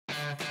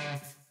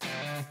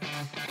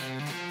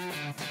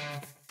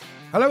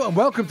Hello and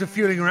welcome to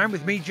Fueling Around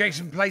with me,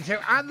 Jason Plato,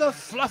 and the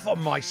fluff on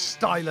my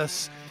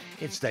stylus.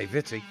 It's Dave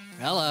Vitty.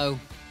 Hello.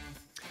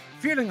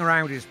 Fueling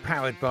Around is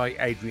powered by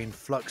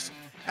adrianflux.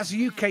 As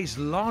the UK's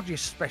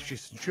largest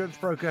specialist insurance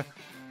broker,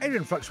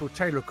 adrianflux will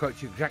tailor a quote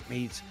to your exact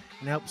needs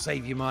and help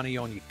save you money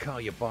on your car,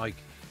 your bike,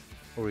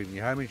 or even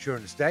your home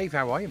insurance. Dave,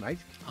 how are you, mate?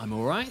 I'm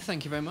all right,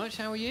 thank you very much.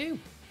 How are you?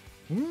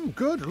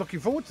 Good. Looking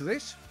forward to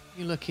this.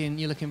 You're looking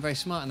very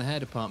smart in the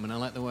hair department. I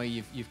like the way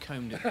you've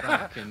combed it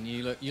back, and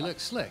you look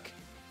slick.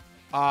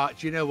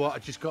 Do you know what? I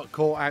just got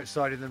caught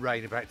outside in the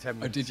rain about 10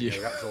 minutes did you?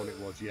 ago. That's all it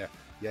was, yeah.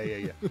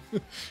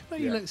 No,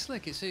 you look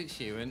slick. It suits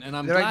you, and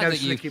I'm There glad ain't no that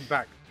slicking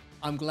back.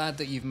 I'm glad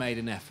that you've made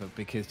an effort,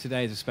 because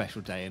today is a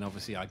special day, and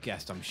obviously our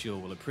guest, I'm sure,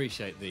 will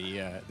appreciate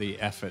the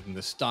effort and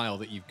the style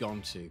that you've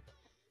gone to.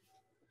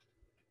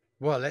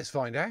 Well, let's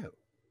find out.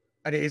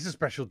 And it is a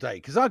special day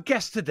because our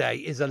guest today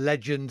is a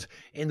legend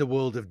in the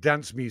world of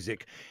dance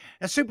music.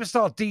 A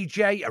superstar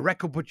DJ, a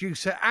record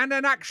producer, and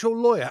an actual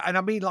lawyer. And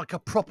I mean like a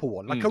proper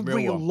one, like a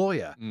real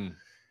lawyer.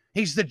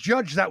 He's the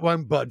judge that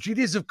won't budge. It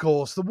is, of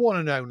course, the one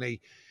and only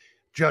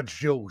Judge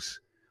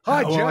Jules.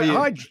 Hi,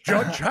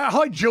 Judge.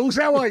 Hi, Jules.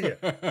 How are you?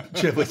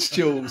 It's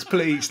Jules,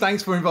 please.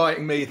 Thanks for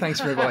inviting me.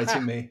 Thanks for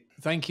inviting me.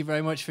 Thank you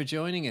very much for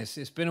joining us.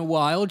 It's been a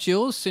while,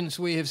 Jules, since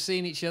we have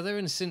seen each other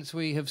and since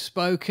we have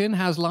spoken.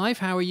 How's life?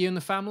 How are you and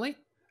the family?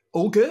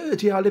 All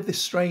good. Yeah, I live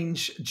this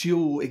strange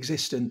dual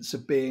existence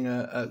of being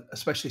a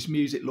specialist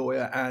music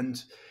lawyer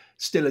and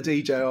still a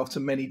DJ after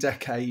many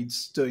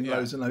decades doing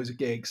loads and loads of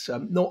gigs.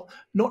 Not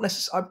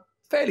necessarily. I'm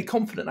fairly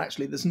confident,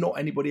 actually, there's not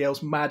anybody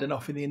else mad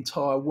enough in the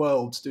entire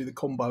world to do the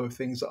combo of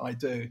things that I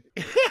do.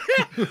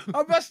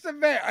 I must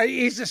admit, it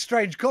is a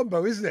strange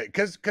combo, isn't it?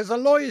 Because a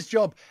lawyer's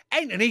job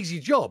ain't an easy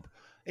job.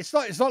 It's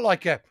not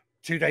like a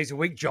 2 days a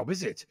week job,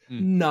 is it?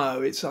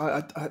 No, it's.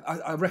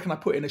 I reckon I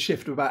put in a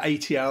shift of about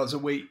 80 hours a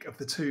week of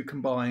the two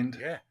combined.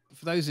 Yeah.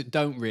 For those that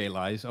don't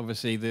realise,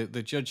 obviously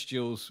the Judge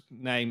Jules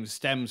name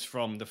stems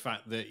from the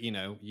fact that, you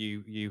know,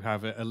 you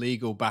have a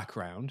legal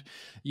background.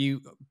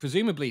 You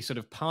presumably sort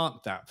of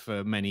parked that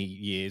for many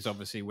years,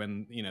 obviously,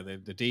 when, you know,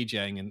 the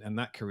DJing and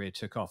that career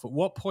took off. At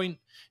what point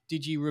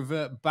did you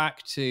revert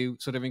back to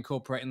sort of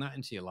incorporating that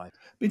into your life?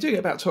 Been doing it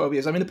about 12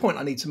 years. I mean, the point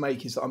I need to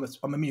make is that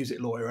I'm a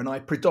music lawyer and I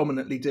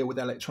predominantly deal with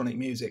electronic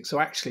music. So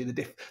actually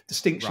the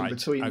distinction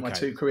between my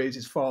two careers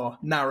is far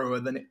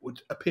narrower than it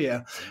would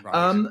appear.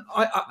 Right.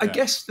 I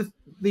guess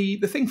the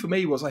thing for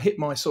me was I hit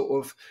my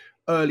sort of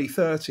early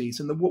 30s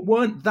and there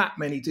weren't that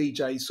many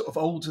DJs sort of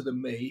older than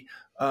me.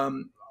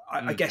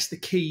 I guess the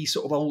key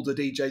sort of older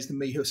DJs than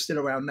me who are still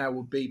around now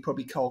would be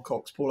probably Carl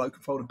Cox, Paul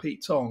Oakenfold and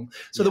Pete Tong.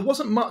 So there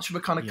wasn't much of a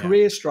kind of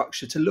career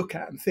structure to look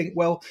at and think,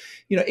 well,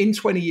 you know, in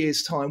 20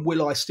 years' time,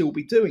 will I still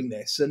be doing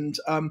this? And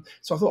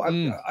so I thought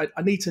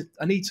I need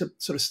to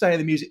sort of stay in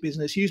the music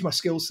business, use my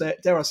skill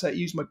set, dare I say it,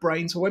 use my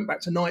brain. So I went back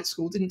to night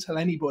school, didn't tell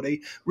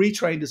anybody,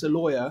 retrained as a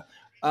lawyer.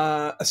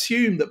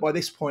 Assumed that by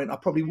this point I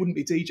probably wouldn't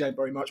be DJing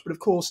very much, but of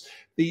course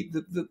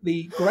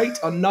the great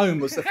unknown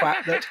was the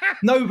fact that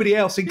nobody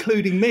else,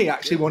 including me,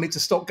 actually wanted to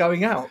stop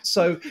going out.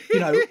 So,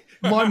 you know,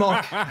 my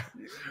market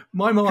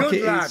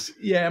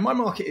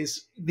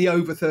is the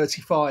over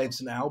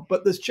 35s now,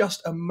 but there's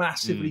just a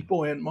massively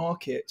buoyant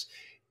market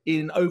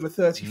in over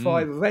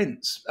 35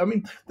 events. I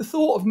mean, the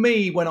thought of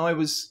me when I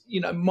was, you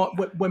know,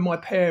 when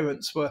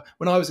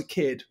I was a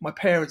kid, my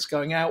parents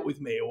going out with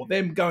me or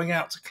them going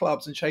out to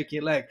clubs and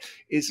shaking a leg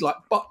is like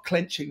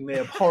butt-clenchingly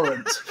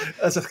abhorrent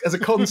as a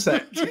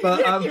concept.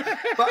 But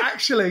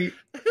actually,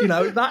 you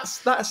know,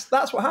 that's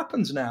what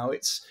happens now.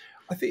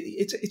 I think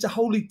it's a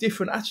wholly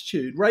different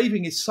attitude.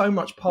 Raving is so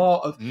much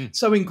part of,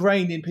 so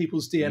ingrained in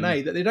people's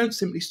DNA that they don't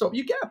simply stop.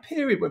 You get a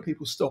period when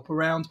people stop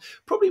around,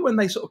 probably when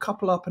they sort of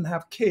couple up and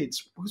have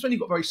kids, because when you've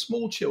got very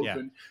small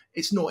children,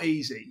 it's not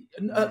easy.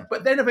 And,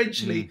 but then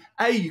eventually,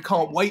 A, you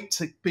can't wait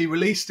to be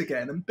released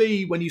again, and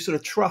B, when you sort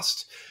of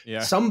trust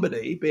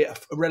somebody, be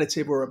it a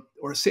relative or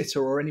a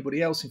sitter or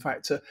anybody else, in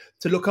fact, to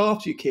look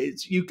after your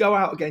kids, you go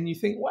out again, you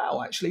think,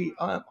 wow, actually,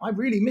 I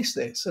really miss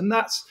this. And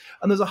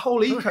there's a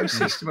whole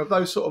ecosystem of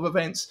those sort of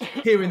events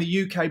here in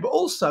the UK, but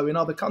also in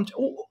other countries,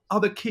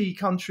 other key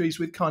countries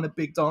with kind of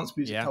big dance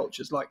music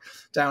cultures, like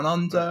down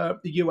under,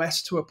 the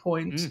US to a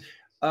point.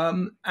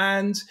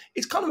 And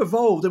it's kind of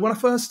evolved. And when I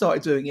first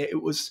started doing it,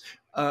 it was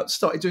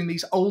started doing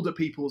these older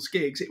people's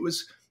gigs. It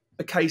was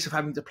a case of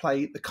having to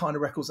play the kind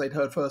of records they'd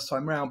heard first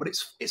time round, but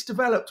it's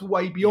developed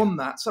way beyond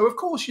that. So of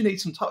course you need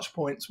some touch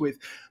points with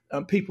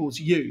people's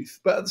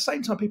youth, but at the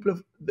same time, people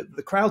have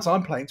the crowds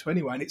I'm playing to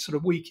anyway, and it's sort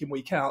of week in,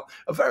 week out,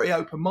 are very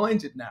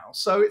open-minded now.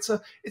 So it's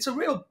a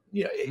real,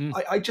 you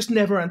know, I just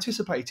never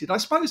anticipated. I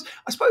suppose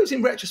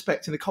in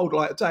retrospect, in the cold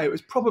light of day, it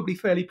was probably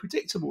fairly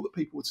predictable that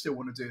people would still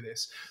want to do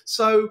this.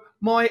 So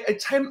my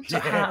attempt to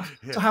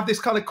have this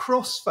kind of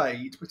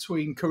crossfade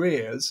between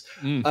careers,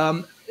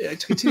 to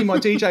continue my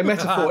DJ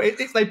metaphor,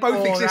 they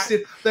both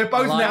existed. They're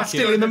both now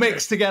still in the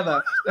mix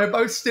together. They're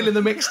both still in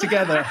the mix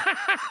together.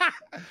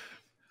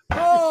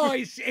 Oh,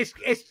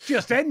 it's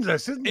just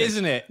endless,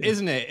 isn't it?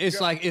 Isn't it?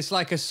 It's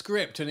like a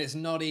script, and it's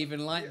not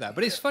even like that.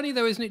 But it's funny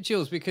though, isn't it,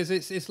 Jules? Because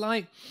it's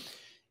like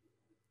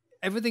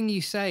everything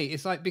you say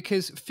is like,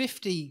 because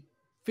 50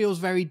 feels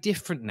very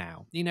different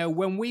now. You know,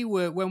 when we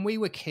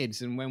were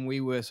kids and when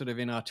we were sort of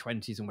in our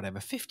 20s and whatever,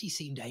 50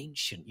 seemed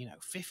ancient. You know,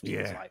 50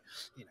 was like,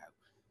 you know.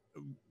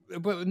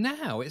 But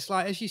now it's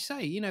like, as you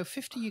say, you know,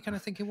 50, you're kind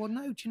of thinking, well,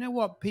 no, do you know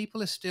what?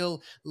 People are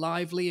still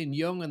lively and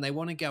young and they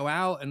want to go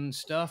out and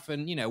stuff.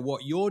 And, you know,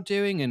 what you're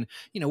doing and,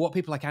 you know, what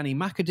people like Annie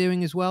Mac are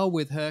doing as well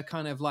with her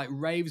kind of like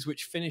raves,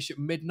 which finish at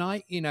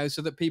midnight, you know,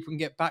 so that people can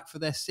get back for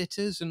their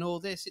sitters and all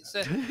this. It's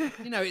a,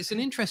 you know, it's an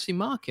interesting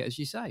market, as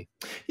you say.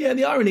 Yeah. And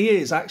the irony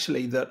is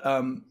actually that,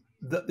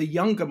 that the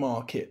younger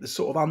market, the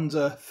sort of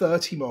under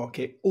 30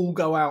 market, all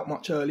go out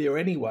much earlier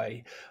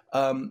anyway.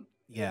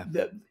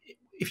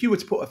 If you were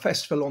to put a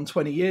festival on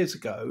 20 years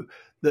ago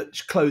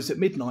that closed at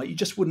midnight, you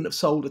just wouldn't have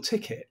sold a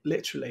ticket,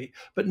 literally.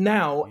 But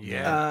now,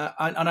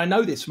 and I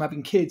know this from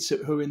having kids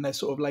who are in their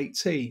sort of late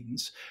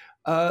teens,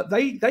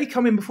 they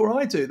come in before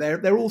I do.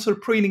 They're all sort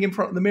of preening in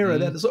front of the mirror.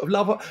 They're the sort of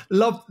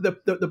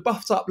the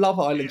buffed up Love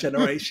Island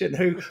generation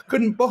who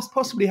couldn't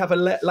possibly have a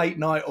late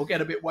night or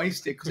get a bit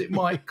wasted because it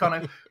might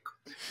kind of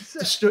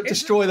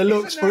destroy the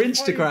looks for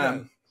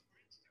Instagram.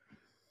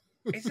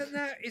 Isn't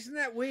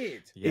that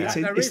weird? Yeah.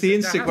 It's the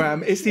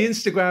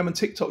Instagram and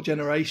TikTok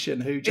generation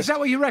who just... Is that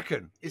what you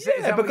reckon?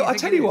 But I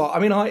tell you what, I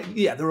mean,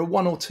 there are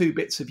one or two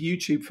bits of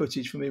YouTube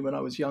footage from me when I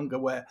was younger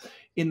where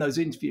in those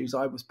interviews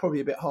I was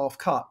probably a bit half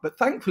cut, but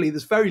thankfully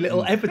there's very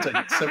little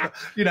evidence of,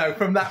 you know,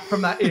 from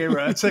that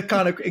era to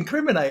kind of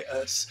incriminate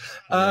us.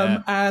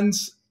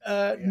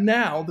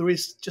 Now there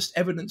is just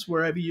evidence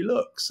wherever you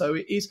look. So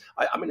it is,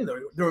 I mean,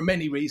 there are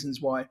many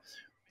reasons why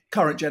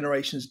current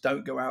generations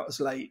don't go out as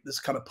late. There's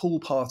kind of pool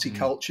party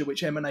culture,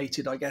 which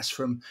emanated, I guess,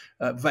 from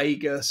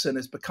Vegas and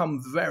has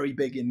become very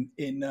big in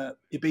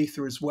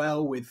Ibiza as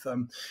well, with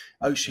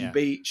Ocean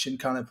Beach and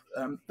kind of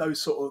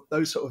those sort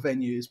of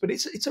venues. But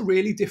it's a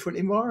really different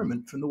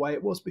environment from the way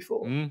it was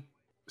before.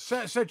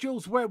 So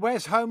Jules,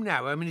 where's home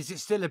now? I mean, is it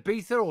still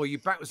Ibiza, or are you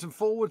backwards and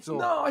forwards? Or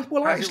no,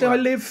 actually, I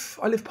live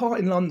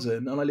part in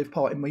London and I live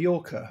part in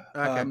Mallorca.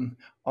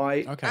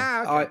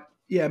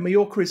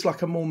 Mallorca is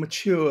like a more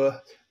mature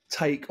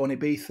take on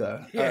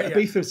Ibiza.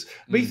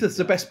 Ibiza's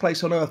the best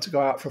place on earth to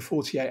go out for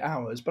 48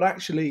 hours, but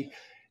actually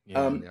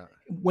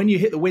when you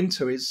hit the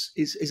winter is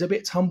a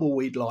bit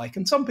tumbleweed like,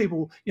 and some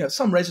people, you know,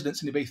 some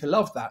residents in Ibiza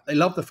love that. They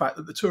love the fact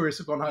that the tourists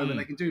have gone home and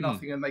they can do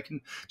nothing and they can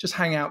just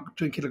hang out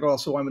drinking a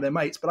glass of wine with their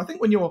mates. But I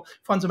think when you're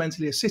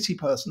fundamentally a city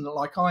person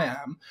like I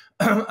am,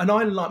 and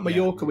I like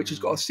Mallorca, which has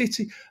got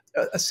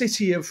a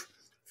city of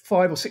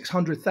 500,000 or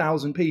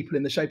 600,000 people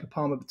in the shape of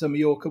Palma de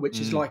Mallorca, which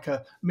is like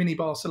a mini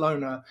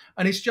Barcelona,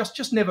 and it's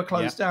just never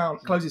closes down,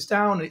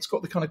 and it's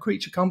got the kind of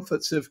creature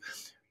comforts of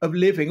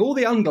living, all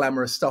the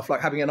unglamorous stuff like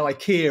having an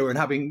IKEA and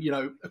having, you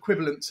know,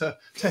 equivalent to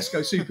Tesco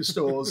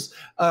superstores,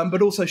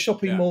 but also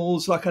shopping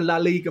malls like a La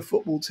Liga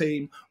football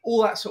team,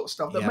 all that sort of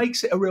stuff that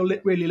makes it a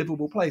really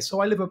livable place.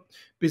 So I live a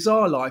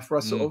bizarre life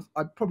where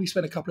I probably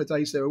spend a couple of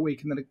days there a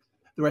week and then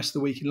the rest of the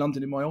week in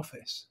London in my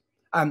office.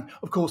 And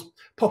of course,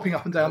 popping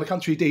up and down the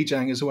country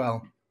DJing as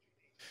well.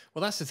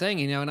 Well, that's the thing,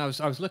 you know, and I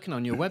was looking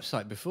on your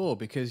website before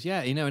because,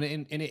 you know, and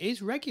it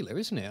is regular,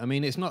 isn't it? I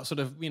mean, it's not sort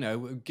of, you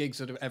know, gigs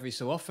sort of every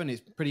so often.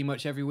 It's pretty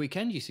much every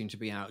weekend you seem to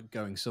be out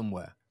going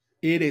somewhere.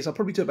 It is. I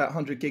probably do about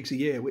 100 gigs a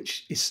year,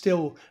 which is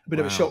still a bit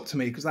of a shock to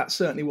me because that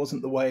certainly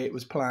wasn't the way it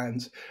was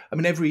planned. I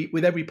mean,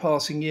 with every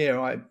passing year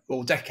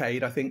or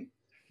decade, I think,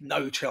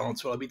 no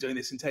chance will I be doing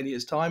this in 10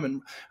 years'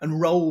 time,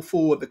 and roll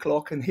forward the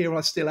clock, and here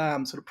I still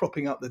am, sort of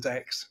propping up the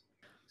decks.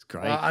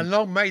 Great. And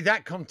long may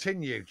that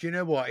continue. Do you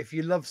know what? If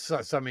you love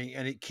something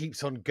and it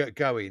keeps on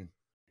going.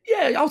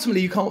 Yeah, ultimately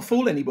you can't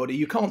fool anybody.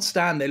 You can't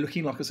stand there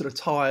looking like a sort of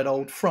tired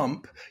old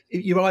frump.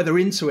 You're either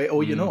into it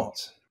or you're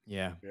not.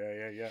 Yeah.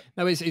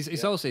 No,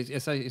 it's also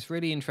it's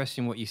really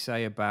interesting what you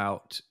say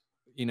about,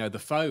 you know, the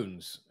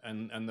phones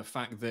and the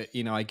fact that,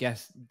 you know, I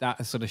guess that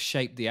has sort of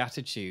shaped the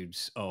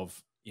attitudes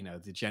of, you know,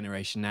 the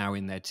generation now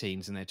in their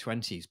teens and their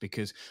 20s,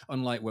 because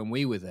unlike when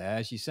we were there,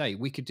 as you say,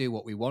 we could do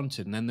what we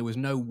wanted. And then there was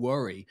no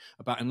worry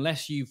about,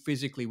 unless you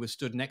physically were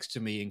stood next to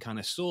me and kind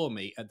of saw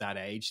me at that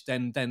age,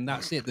 then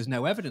that's it. There's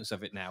no evidence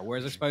of it now.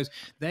 Whereas I suppose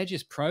they're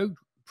just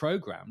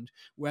programmed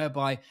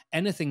whereby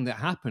anything that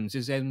happens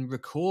is then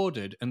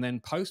recorded and then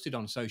posted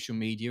on social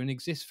media and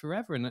exists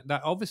forever. And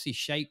that obviously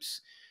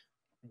shapes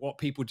what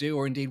people do,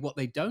 or indeed what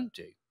they don't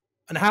do.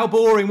 And how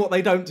boring what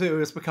they don't do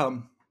has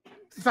become.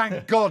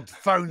 Thank God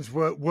phones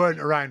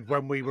weren't around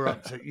when we were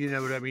up to, you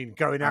know what I mean,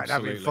 going out and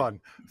having fun.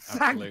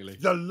 Thank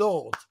the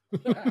Lord.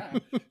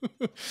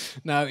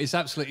 No, it's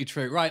absolutely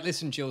true. Right,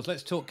 listen, Jules,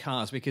 let's talk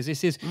cars, because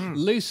this is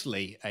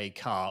loosely a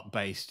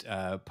car-based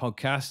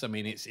podcast. I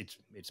mean,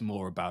 it's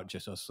more about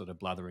just us sort of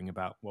blathering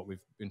about what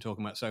we've been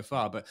talking about so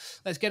far. But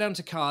let's get on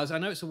to cars. I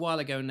know it's a while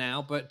ago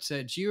now, but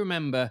do you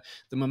remember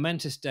the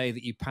momentous day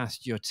that you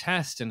passed your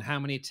test, and how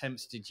many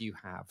attempts did you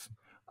have?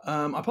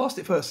 I passed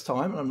it first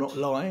time, and I'm not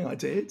lying, I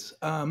did.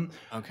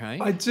 Okay.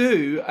 I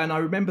do, and I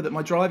remember that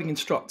my driving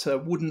instructor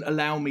wouldn't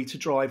allow me to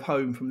drive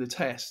home from the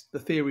test, the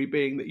theory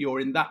being that you're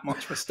in that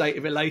much of a state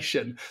of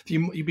elation,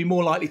 you'd be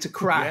more likely to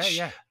crash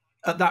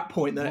at that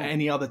point than at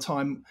any other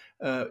time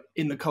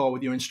in the car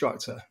with your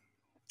instructor.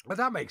 But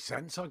that makes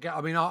sense.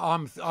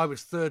 I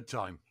was third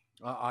time.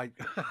 I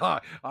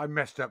I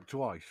messed up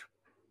twice.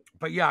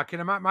 But yeah, I can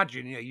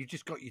imagine. You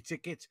just got your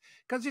ticket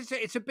because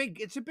it's a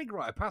big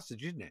rite of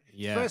passage, isn't it?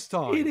 Yeah, first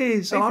time it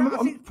is. I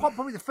think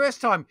probably the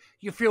first time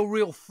you feel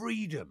real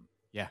freedom.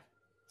 Yeah.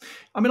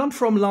 I mean, I'm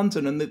from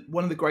London, and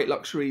one of the great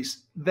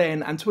luxuries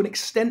then, and to an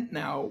extent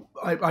now,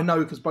 I know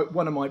because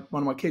one of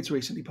my kids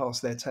recently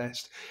passed their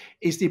test,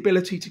 is the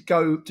ability to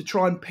go to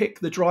try and pick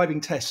the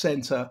driving test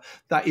centre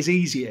that is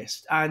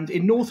easiest. And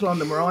in North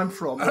London, where I'm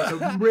from, there's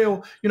a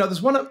real,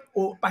 there's one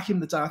or back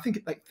in the day, I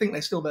think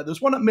they're still there.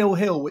 There's one at Mill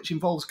Hill, which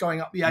involves going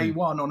up the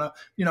A1 on a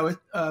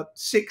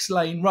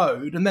 6-lane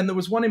road, and then there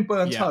was one in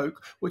Burnt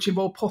Oak, which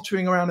involved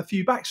pottering around a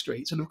few back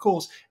streets. And of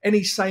course,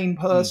 any sane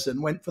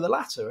person went for the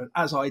latter,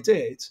 as I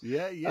did.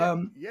 Yeah.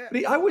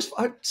 But I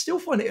still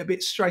find it a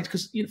bit strange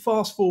because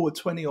fast forward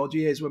 20 odd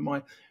years or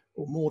more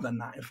than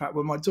that, in fact,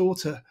 when my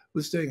daughter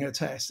was doing her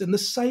test, and the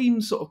same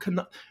sort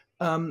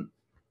of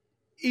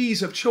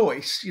ease of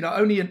choice,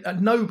 only a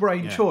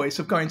no-brain choice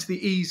of going to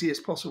the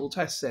easiest possible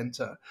test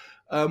centre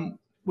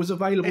was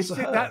available to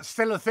her. That's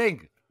still a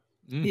thing.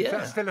 Yeah,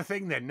 that's still a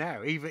thing then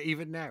now,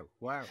 even now.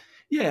 Wow.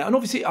 Yeah, and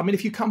obviously, I mean,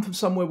 if you come from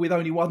somewhere with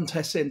only one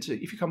test centre,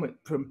 if you come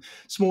from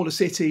smaller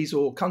cities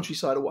or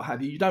countryside or what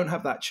have you, you don't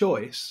have that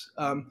choice.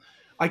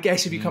 I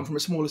guess if you come from a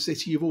smaller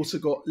city, you've also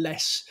got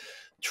less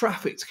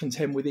traffic to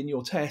contend with in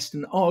your test,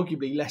 and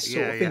arguably less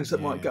sort of things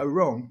that might go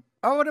wrong.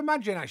 I would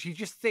imagine, actually,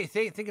 just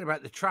thinking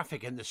about the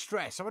traffic and the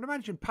stress, I would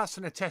imagine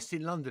passing a test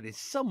in London is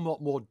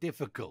somewhat more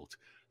difficult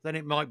than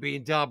it might be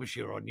in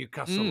Derbyshire or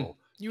Newcastle.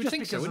 You would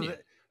think so, wouldn't you?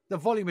 The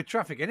volume of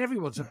traffic, and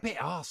everyone's a bit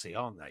arsey,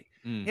 aren't they?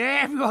 Yeah,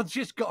 everyone's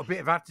just got a bit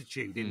of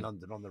attitude in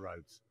London on the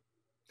roads.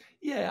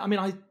 Yeah, I mean,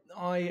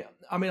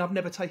 I've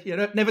never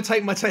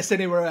taken my test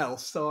anywhere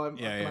else, so I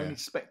can only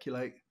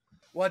speculate.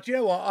 Well, do you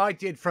know what I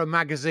did for a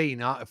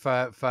magazine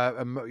for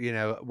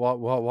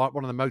one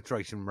of the motor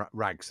racing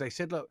rags? They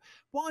said, "Look,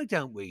 why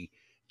don't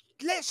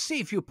let's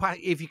see if you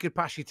could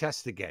pass your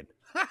test again."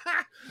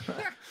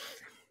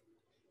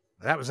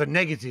 That was a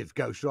negative,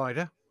 Ghost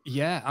Rider.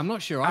 Yeah, I'm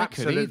not sure I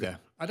could either.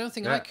 I don't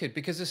think I could,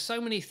 because there's so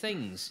many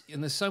things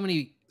and there's so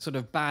many sort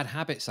of bad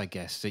habits, I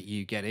guess, that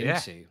you get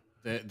into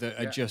that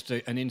are just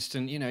an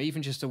instant,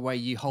 even just the way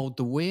you hold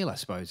the wheel, I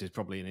suppose, is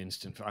probably an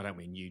instant. I don't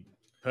mean you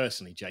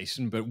personally,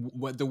 Jason,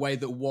 but the way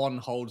that one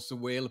holds the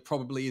wheel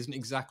probably isn't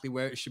exactly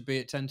where it should be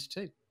at 10 to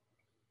 2.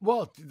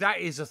 Well,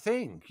 that is a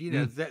thing.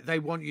 They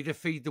want you to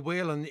feed the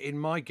wheel, and in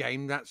my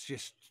game, that's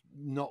just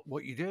not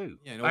what you do.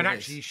 And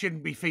actually, you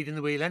shouldn't be feeding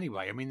the wheel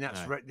anyway. I mean,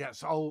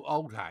 that's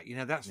old hat.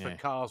 That's for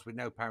cars with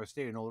no power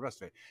steering and all the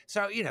rest of it.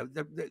 So,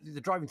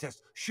 the driving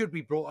test should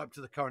be brought up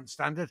to the current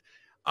standard.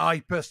 I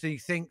personally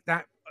think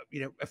that,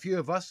 a few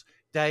of us,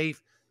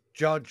 Dave,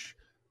 Judge,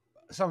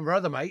 some of our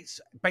other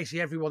mates,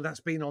 basically everyone that's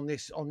been on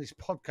this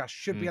podcast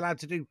should be allowed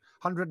to do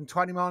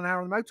 120 mile an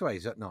hour on the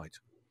motorways at night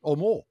or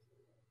more.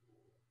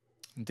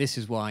 This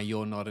is why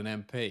you're not an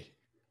MP.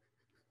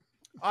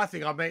 I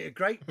think I made a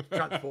great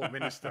transport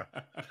minister.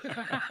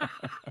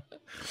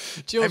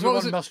 Jules,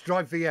 everyone must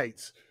drive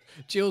V8s.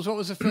 Jules, what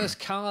was the first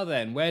car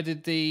then? Where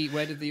did the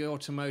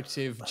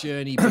automotive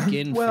journey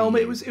begin? Well, for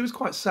you? it was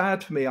quite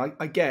sad for me,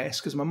 I guess,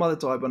 because my mother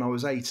died when I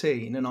was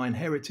 18, and I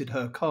inherited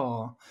her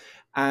car.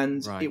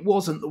 And it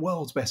wasn't the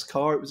world's best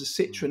car. It was a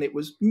Citroen. It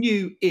was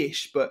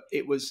new-ish, but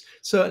it was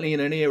certainly in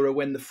an era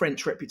when the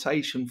French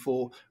reputation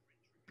for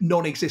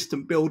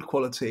non-existent build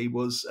quality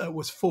was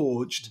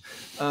forged.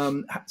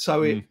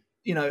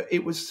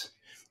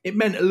 It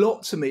meant a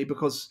lot to me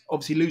because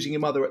obviously losing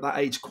your mother at that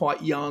age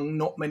quite young,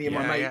 not many of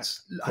my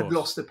mates had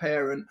lost a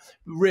parent,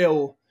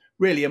 real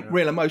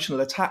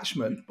emotional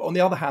attachment. But on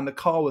the other hand, the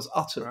car was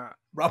utter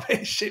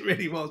rubbish. It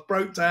really was.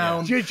 Broke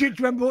down. Do you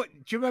remember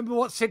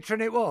what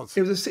Citroen it was?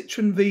 It was a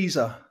Citroen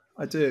Visa.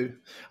 I do.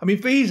 I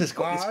mean, Visa's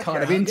got this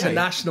kind of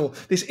international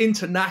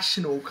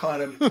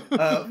kind of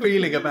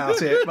feeling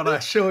about it. But I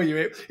assure you,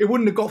 it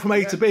wouldn't have got from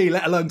A to B,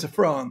 let alone to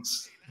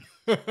France.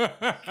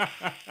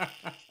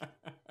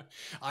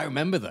 I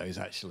remember those,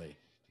 actually.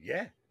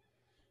 Yeah.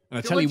 And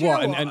I tell you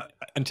what,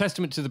 and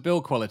testament to the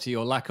build quality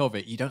or lack of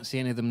it, you don't see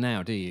any of them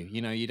now, do you?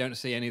 You don't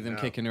see any of them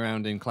kicking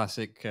around in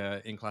classic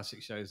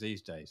shows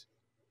these days.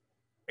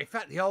 In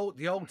fact, the old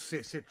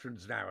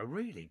Citroens now are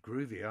really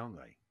groovy, aren't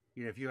they?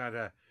 If you had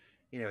a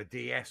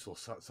DS or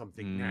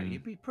something now,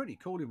 you'd be pretty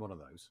cool in one of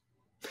those.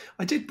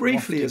 I did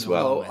briefly as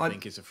well. I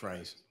think is a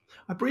phrase.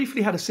 I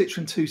briefly had a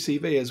Citroen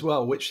 2CV as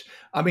well, which,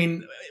 I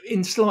mean,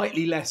 in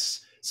slightly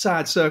less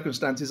sad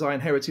circumstances, I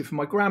inherited from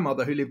my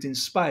grandmother who lived in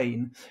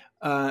Spain.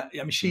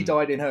 She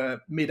died in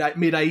her mid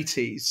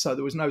 80s, so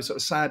there was no sort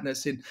of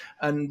sadness in.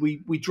 And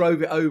we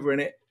drove it over, and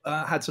it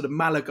had sort of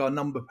Malaga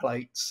number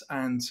plates,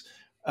 and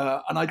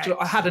And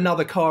I had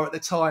another car at the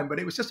time, but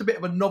it was just a bit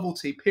of a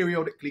novelty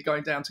periodically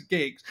going down to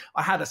gigs.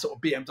 I had a sort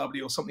of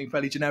BMW or something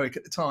fairly generic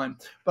at the time,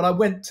 but I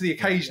went to the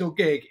occasional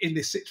gig in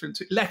this Citroen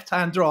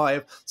left-hand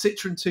drive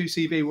Citroen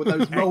 2CV with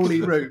those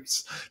rolly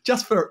roofs,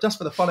 just for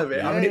the fun of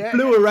it. I mean, it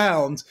blew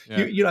around.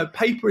 Yeah. You know,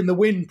 paper in the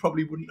wind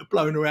probably wouldn't have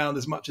blown around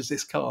as much as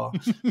this car,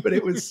 but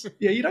it was.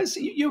 Yeah, you don't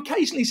see. You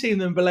occasionally see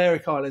them in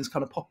Balearic Islands,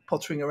 kind of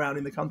pottering around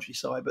in the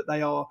countryside, but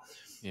they are.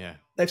 Yeah,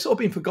 they've sort of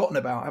been forgotten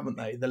about, haven't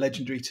they? The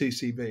legendary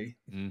 2CV.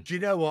 Mm. Do you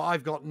know what?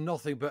 I've got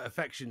nothing but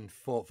affection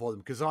for them,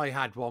 because I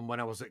had one when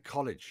I was at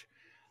college,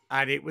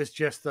 and it was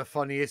just the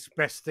funniest,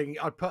 best thing.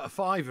 I'd put a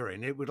fiver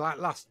in; it would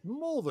last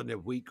more than a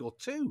week or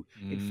two.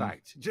 In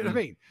fact, do you know what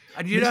I mean?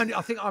 And you know,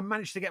 I think I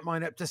managed to get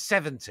mine up to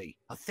 70.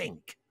 I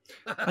think.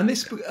 And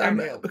this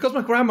because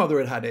my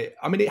grandmother had it.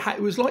 I mean,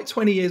 it was like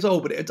 20 years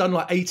old, but it had done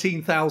like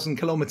 18,000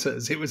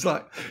 kilometers. It was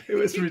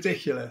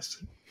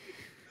ridiculous.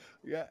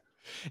 Yeah.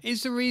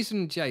 Is the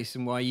reason,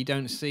 Jason, why you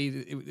don't see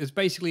it's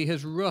basically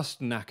has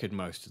rust knackered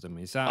most of them?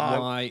 Is that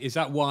why? Is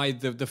that why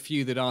the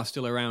few that are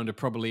still around are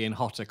probably in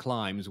hotter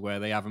climes where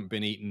they haven't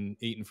been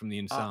eaten from the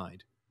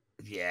inside?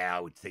 Yeah, I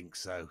would think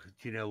so.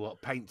 Do you know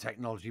what? Paint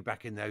technology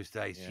back in those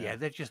days,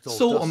 they're just all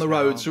salt on the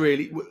roads.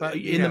 Really, but,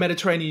 in the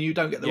Mediterranean, you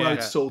don't get the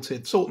roads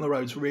salted. Salt on the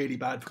roads really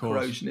bad for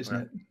corrosion, isn't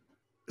it?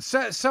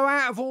 So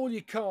out of all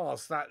your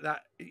cars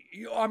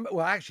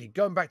well, actually,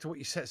 going back to what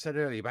you said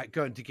earlier about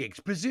going to gigs,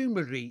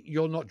 presumably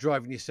you're not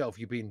driving yourself,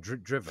 you're being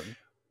driven.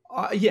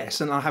 Yes,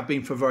 and I have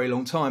been for a very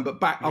long time.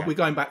 But we're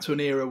going back to an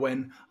era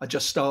when I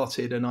just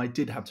started and I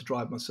did have to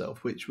drive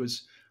myself, which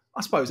was,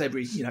 I suppose,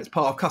 it's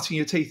part of cutting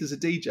your teeth as a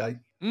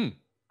DJ. Mm.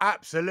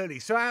 Absolutely.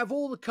 So out of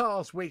all the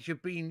cars which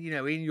have been,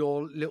 in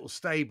your little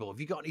stable, have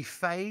you got any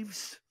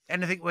faves?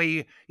 Anything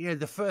where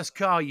the first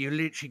car you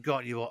literally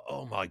got, you thought,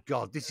 oh my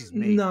God, this is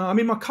me. No, I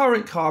mean, my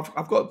current car,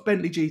 I've got a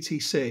Bentley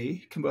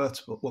GTC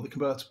convertible, the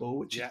convertible,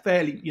 which is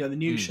fairly, the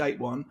new shape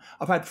one.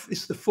 This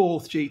is the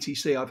 4th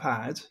GTC I've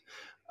had.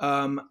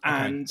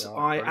 And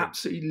I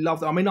absolutely love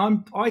that. I mean,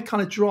 I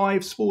kind of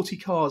drive sporty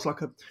cars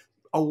like a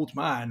old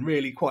man,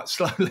 really, quite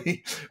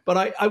slowly.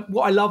 But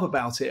what I love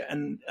about it,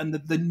 and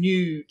the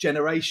new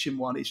generation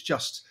one is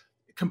just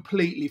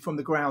completely from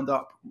the ground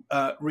up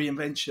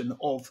reinvention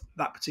of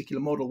that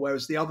particular model,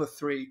 whereas the other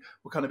 3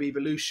 were kind of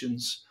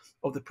evolutions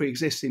of the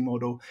pre-existing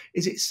model.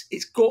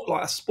 It's got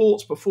like a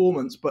sports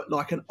performance, but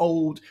like an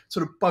old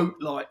sort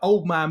of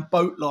old man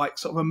boat-like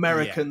sort of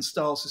American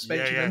style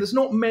suspension. And there's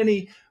not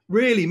many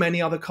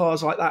other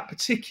cars like that,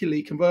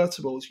 particularly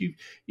convertibles.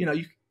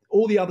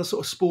 All the other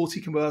sort of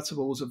sporty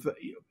convertibles of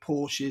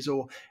Porsches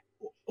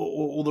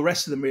or the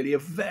rest of them really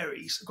have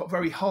got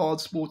very hard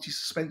sporty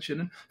suspension,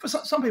 and for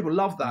some people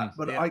love that,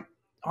 but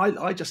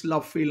I just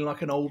love feeling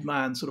like an old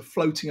man sort of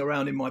floating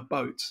around in my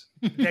boat.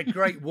 They're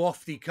great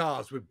wafty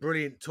cars with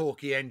brilliant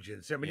torquey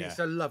engines. I mean, it's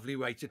a lovely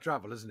way to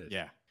travel, isn't it?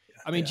 Yeah.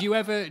 I mean, do you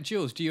ever,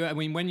 Jules,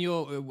 when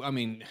you're,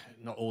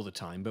 not all the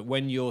time, but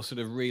when you're sort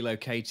of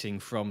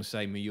relocating from,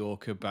 say,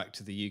 Mallorca back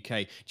to the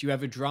UK, do you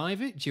ever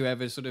drive it? Do you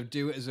ever sort of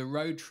do it as a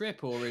road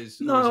trip, or is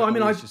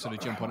I just sort of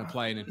jump on a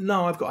plane?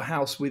 No, I've got a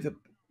house with a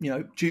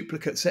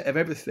duplicate set of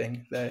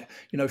everything there,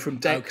 from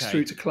decks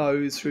through to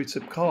clothes, through to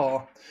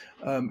car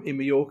in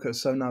Mallorca.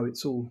 So no,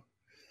 it's all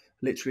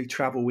literally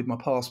travel with my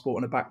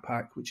passport and a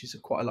backpack, which is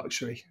quite a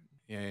luxury.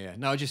 Yeah.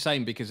 No, I was just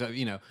saying because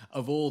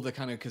of all the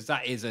kind of, because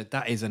that is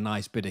a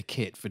nice bit of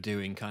kit for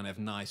doing kind of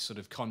nice sort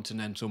of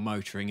continental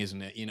motoring,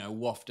 isn't it?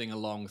 Wafting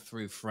along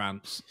through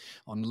France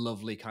on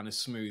lovely kind of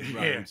smooth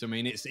roads. I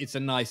mean, it's a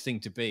nice thing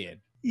to be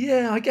in.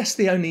 Yeah, I guess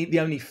the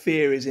only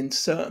fear is in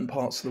certain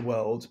parts of the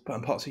world,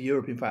 and parts of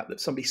Europe, in fact,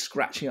 that somebody's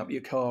scratching up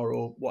your car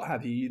or what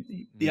have you.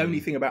 The only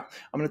thing about,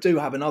 I mean, I do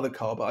have another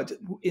car, but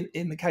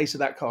in the case of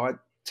that car, I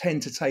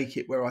tend to take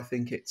it where I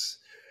think it's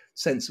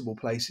sensible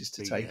places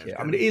to take it.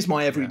 I mean, it is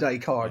my everyday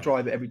car. I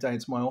drive it every day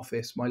into my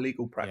office, my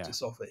legal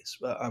practice office.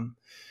 But at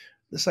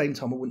the same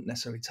time, I wouldn't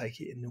necessarily take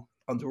it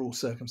under all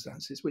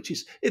circumstances, which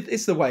is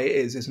it's the way it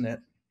is, isn't it?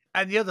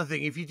 And the other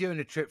thing, if you're doing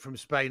a trip from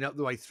Spain up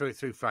the way through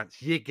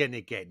France, you're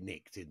gonna get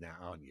nicked in that,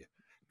 aren't you?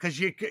 Because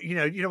you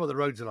know what the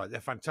roads are like.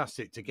 They're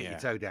fantastic to get your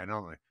toe down,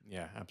 aren't they?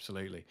 Yeah,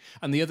 absolutely.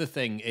 And the other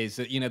thing is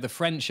that the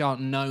French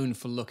aren't known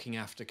for looking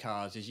after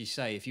cars, as you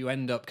say. If you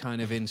end up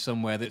kind of in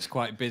somewhere that's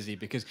quite busy,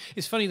 because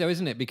it's funny though,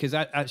 isn't it? Because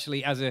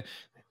actually, as a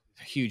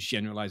huge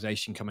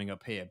generalization coming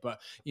up here, but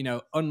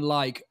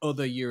unlike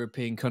other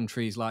European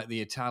countries like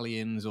the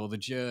Italians or the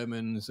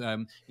Germans,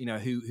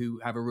 who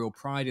have a real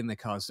pride in their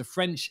cars, the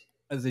French,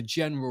 as a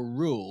general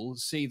rule,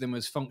 see them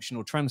as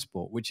functional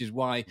transport, which is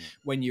why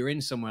when you're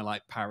in somewhere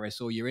like Paris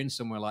or you're in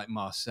somewhere like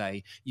Marseille,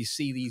 you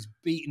see these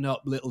beaten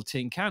up little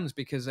tin cans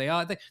because they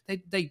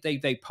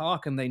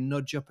park and they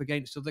nudge up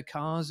against other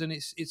cars, and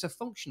it's a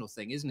functional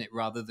thing, isn't it,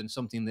 rather than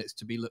something that's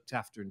to be looked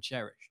after and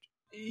cherished.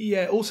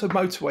 Yeah. Also,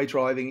 motorway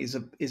driving is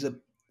a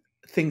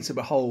thing to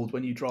behold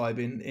when you drive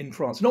in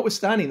France,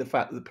 notwithstanding the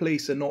fact that the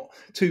police are not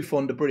too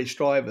fond of British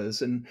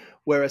drivers. And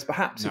whereas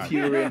perhaps No.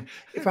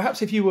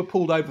 if you were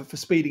pulled over for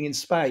speeding in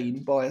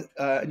Spain by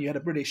and you had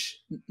a British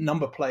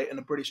number plate and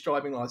a British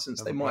driving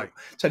license, they might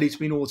tell you to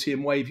be naughty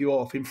and wave you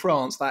off. In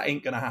France, that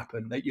ain't going to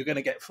happen. That you're going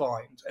to get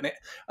fined.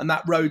 And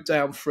that road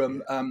down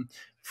from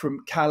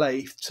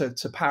Calais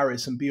to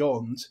Paris and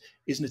beyond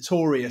is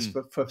notorious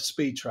for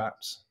speed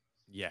traps.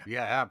 Yeah,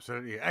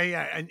 absolutely.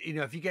 Yeah, and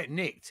if you get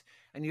nicked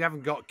and you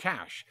haven't got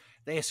cash,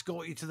 they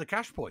escort you to the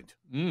cash point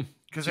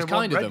because they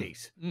want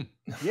readies.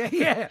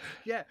 Yeah.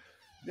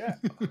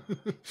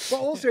 But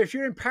also, if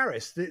you're in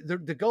Paris,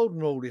 the golden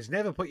rule is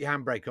never put your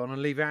handbrake on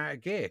and leave it out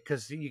of gear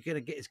because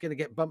it's gonna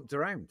get bumped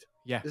around.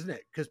 Yeah, isn't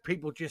it? Because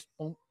people just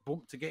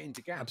bump to get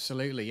into gas.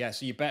 Absolutely, yeah.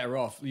 So you're better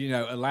off,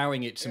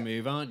 allowing it to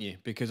move, aren't you?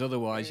 Because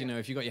otherwise,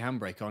 if you've got your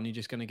handbrake on, you're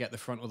just going to get the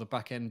front or the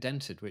back end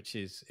dented, which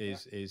is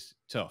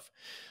tough.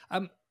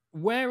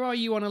 Where are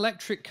you on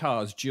electric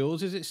cars,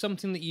 Jules? Is it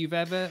something that you've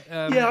ever?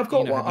 I've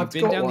got one. I've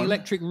been down the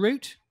electric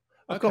route.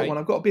 I've got one.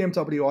 I've got a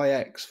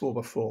BMW iX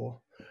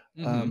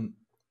 4x4,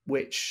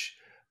 which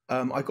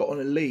I got on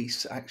a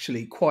lease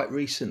actually quite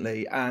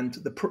recently, and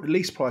the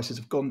lease prices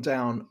have gone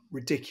down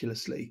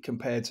ridiculously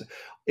compared to.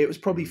 It was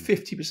probably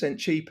 50%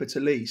 cheaper to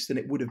lease than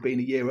it would have been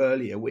a year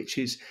earlier, which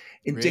is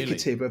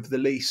indicative of the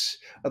lease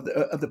of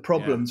the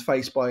problems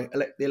faced by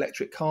the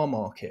electric car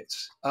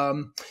markets.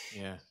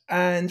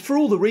 And for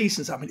all the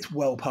reasons, I mean, it's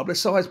well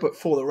publicised, but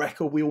for the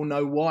record, we all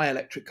know why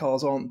electric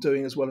cars aren't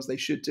doing as well as they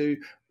should do.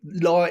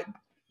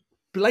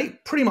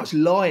 Pretty much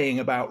lying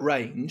about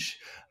range.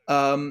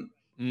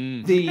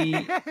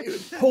 The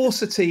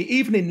paucity,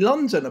 even in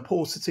London, a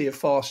paucity of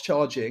fast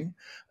charging,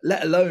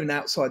 let alone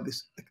outside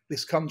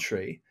this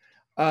country.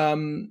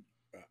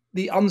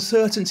 The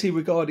uncertainty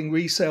regarding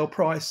resale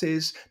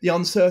prices, the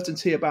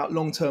uncertainty about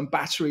long-term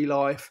battery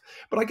life.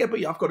 But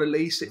I've got a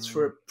lease. It's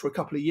for a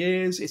couple of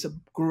years. It's a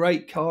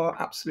great car.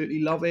 Absolutely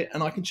love it.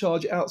 And I can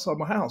charge it outside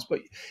my house. But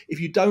if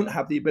you don't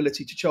have the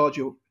ability to charge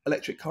your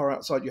electric car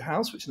outside your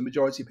house, which the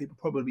majority of people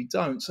probably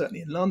don't,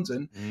 certainly in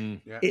London,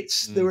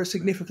 there are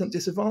significant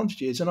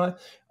disadvantages. And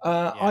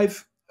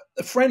I've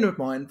a friend of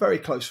mine, very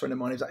close friend of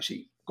mine, who's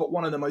actually got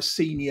one of the most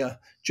senior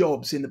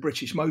jobs in the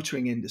British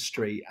motoring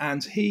industry.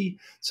 And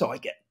so I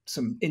get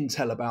some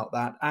intel about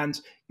that. And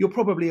you're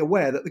probably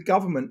aware that the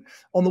government,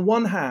 on the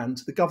one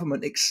hand, the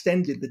government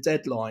extended the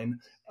deadline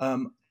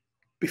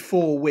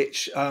before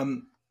which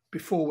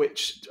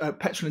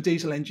petrol and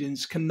diesel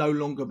engines can no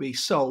longer be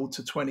sold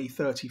to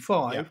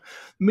 2035.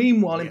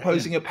 Meanwhile,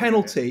 imposing a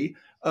penalty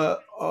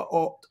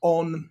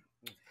on,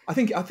 I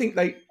think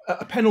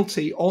a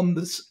penalty on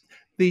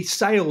the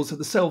sales of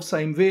the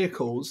self-same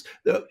vehicles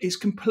that is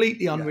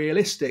completely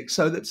unrealistic.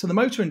 So the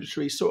motor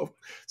industry is sort of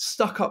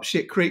stuck up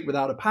shit creek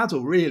without a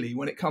paddle, really,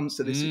 when it comes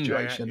to this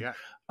situation.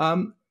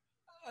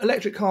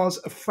 Electric cars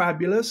are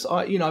fabulous.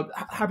 My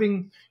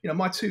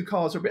two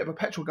cars are a bit of a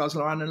petrol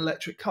guzzler and an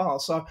electric car.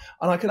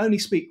 And I can only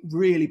speak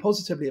really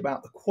positively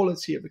about the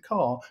quality of the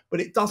car, but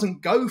it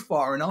doesn't go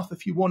far enough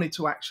if you wanted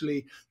to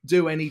actually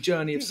do any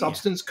journey of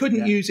substance.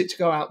 Couldn't use it to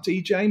go out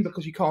DJing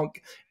because you can't,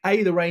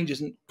 the range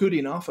isn't good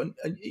enough and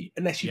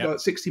unless you go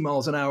at 60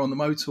 miles an hour on the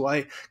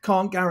motorway,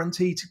 can't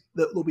guarantee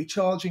that there'll be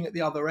charging at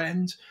the other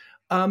end.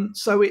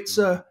 So it's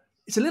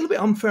a little bit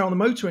unfair on the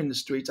motor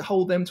industry to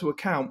hold them to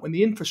account when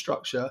the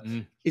infrastructure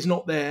is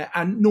not there,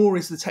 and nor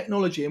is the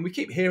technology. And we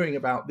keep hearing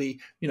about the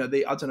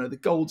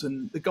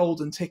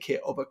golden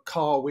ticket of a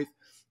car with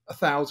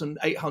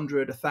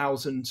 1,800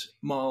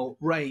 mile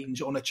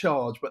range on a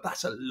charge, but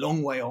that's a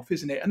long way off,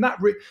 isn't it? And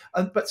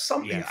but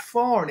something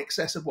far in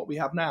excess of what we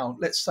have now.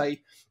 Let's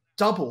say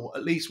double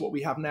at least what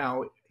we have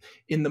now.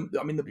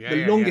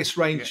 The longest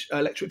range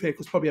electric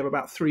vehicles probably have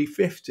about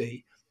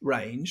 350.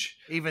 Range.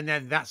 Even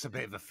then, that's a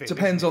bit of a fit.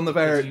 Depends on the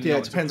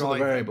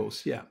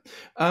variables.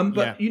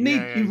 But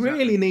you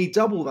really need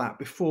double that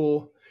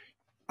before.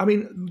 I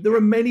mean, there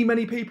are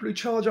many people who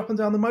charge up and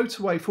down the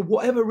motorway for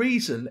whatever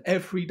reason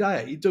every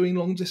day doing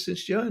long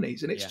distance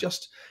journeys, and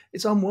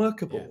it's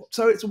unworkable.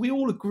 So we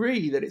all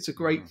agree that it's a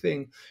great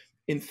thing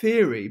in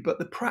theory, but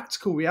the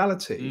practical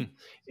reality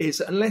is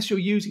that unless you're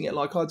using it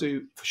like I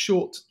do for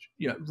short,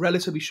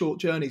 relatively short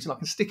journeys, and I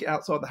can stick it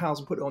outside the house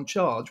and put it on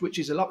charge, which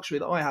is a luxury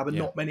that I have and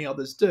not many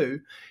others do,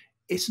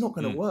 it's not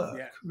going to work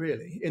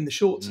really in the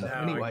short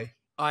term anyway.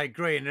 I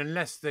agree. And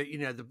unless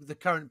the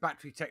current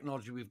battery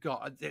technology we've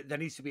got, there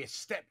needs to be a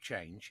step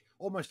change,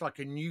 almost like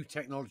a new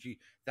technology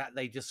that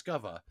they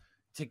discover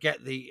to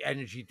get the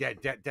energy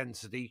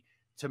density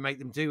to make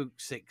them do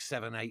 600,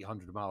 700,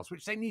 800 miles,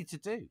 which they need to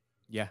do.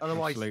 Yeah,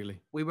 otherwise absolutely.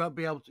 We won't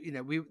be able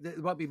to, there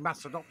won't be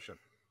mass adoption.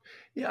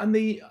 Yeah, and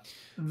the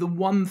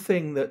one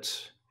thing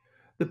that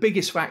the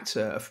biggest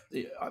factor of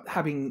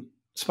having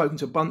spoken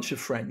to a bunch of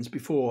friends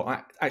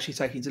before actually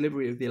taking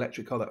delivery of the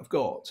electric car that I've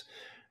got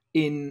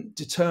in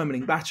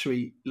determining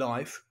battery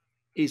life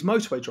is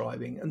motorway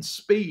driving and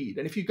speed.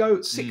 And if you go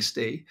at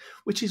 60,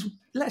 which is,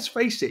 let's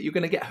face it, you're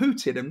going to get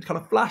hooted and kind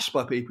of flashed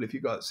by people if you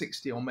go at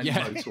 60 on many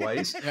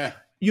motorways.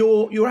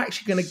 You're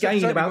actually going to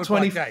gain about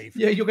 20.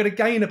 Yeah, you're going to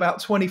gain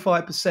about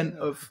 25%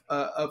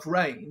 of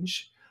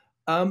range.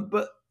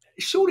 But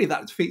surely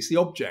that defeats the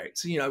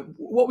object. You know,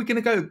 what we're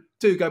going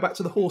to go back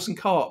to the horse and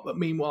cart, but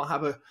meanwhile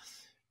have a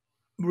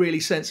really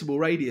sensible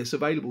radius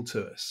available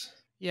to us.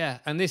 Yeah,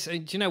 and this,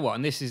 do you know what?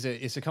 And this is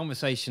it's a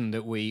conversation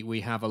that we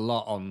have a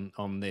lot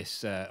on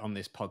this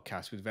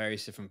podcast with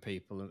various different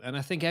people, and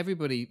I think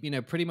everybody, you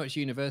know, pretty much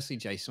universally,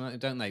 Jason,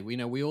 don't they? You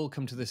know, we all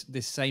come to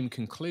this same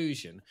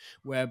conclusion,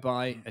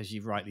 whereby, as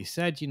you've rightly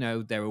said, you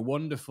know, they're a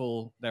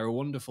wonderful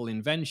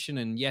invention,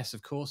 and yes,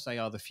 of course, they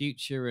are the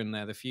future, and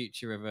they're the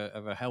future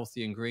of a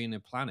healthy and greener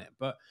planet.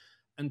 But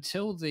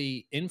until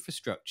the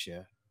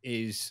infrastructure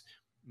is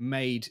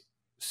made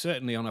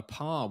certainly on a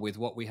par with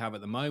what we have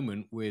at the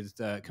moment with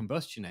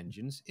combustion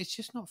engines, it's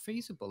just not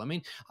feasible. I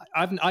mean,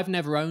 I've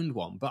never owned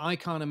one, but I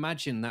can't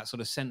imagine that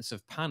sort of sense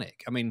of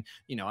panic. I mean,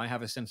 you know, I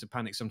have a sense of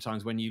panic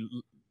sometimes when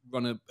you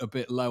run a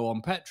bit low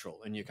on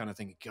petrol and you're kind of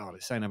thinking, God,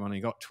 it's saying I've only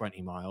got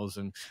 20 miles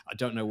and I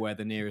don't know where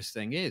the nearest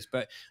thing is.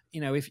 But,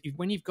 you know,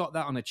 when you've got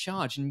that on a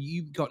charge and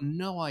you've got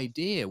no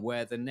idea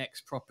where the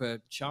next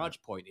proper charge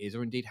point is,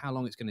 or indeed how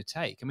long it's going to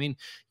take, I mean,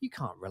 you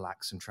can't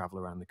relax and travel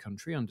around the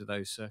country under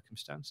those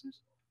circumstances.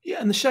 Yeah,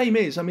 and the shame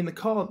is, I mean,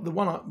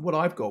 what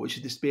I've got, which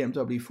is this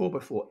BMW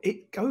 4x4,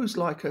 it goes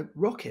like a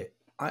rocket.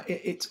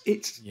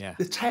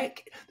 The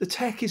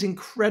tech is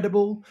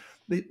incredible.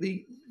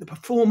 The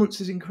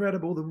performance is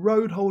incredible. The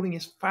road holding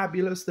is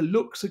fabulous. The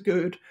looks are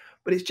good,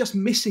 but it's just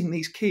missing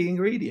these key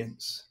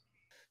ingredients.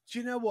 Do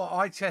you know what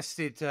I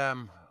tested?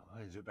 About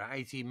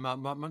 18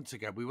 months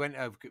ago, we went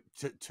over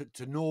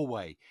to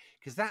Norway,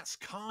 because that's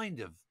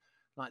kind of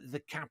like the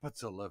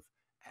capital of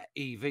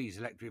EVs,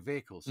 electric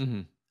vehicles,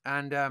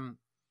 and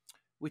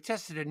we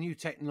tested a new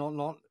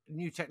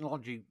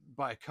technology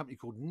by a company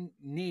called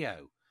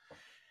Neo,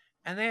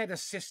 and they had a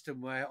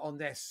system where on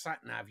their sat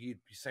nav you'd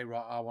say,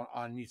 right,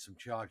 I need some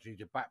charge, I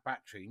need a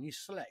battery, and you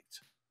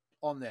select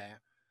on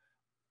there,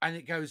 and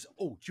it goes,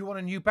 oh, do you want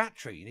a new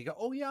battery? And you go,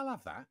 oh yeah, I'll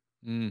have that.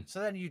 So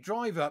then you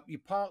drive up, you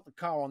park the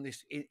car on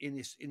this in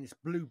this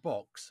blue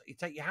box, you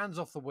take your hands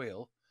off the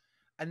wheel,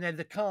 and then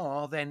the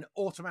car then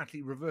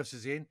automatically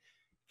reverses in,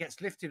 gets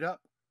lifted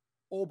up,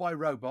 all by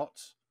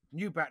robots,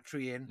 new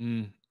battery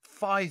in.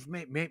 5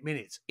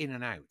 minutes in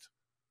and out.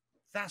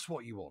 That's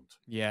what you want.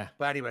 Yeah.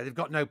 But anyway, they've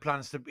got no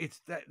plans to.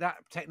 It's that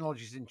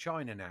technology is in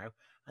China now,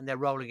 and they're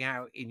rolling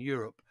out in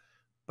Europe,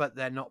 but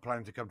they're not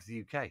planning to come to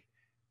the UK.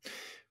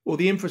 Well,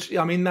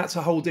 I mean, that's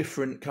a whole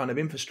different kind of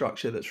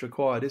infrastructure that's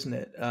required, isn't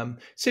it?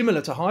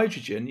 Similar to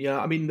hydrogen. Yeah,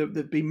 I mean,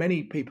 there've been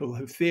many people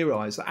who've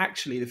theorized that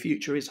actually the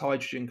future is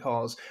hydrogen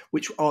cars,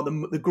 which are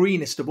the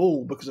greenest of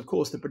all, because, of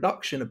course, the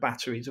production of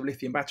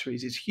lithium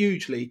batteries, is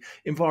hugely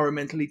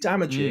environmentally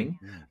damaging.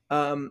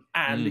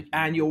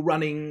 And you're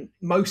running,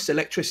 most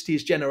electricity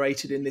is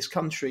generated in this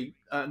country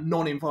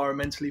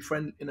non-environmentally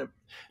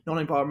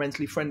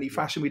friendly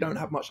fashion. We don't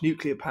have much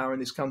nuclear power in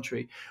this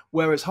country,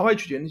 whereas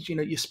hydrogen, you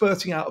know, you're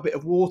spurting out a bit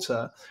of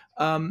water.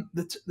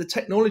 The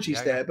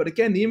technology's there, but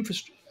again, the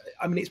infrastructure,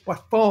 I mean, it's by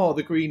far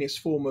the greenest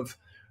form of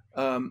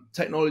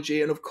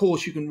technology, and of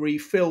course you can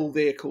refill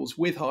vehicles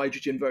with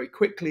hydrogen very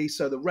quickly,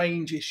 so the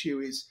range issue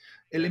is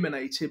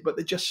eliminated. But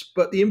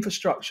the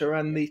infrastructure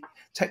and the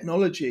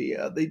technology,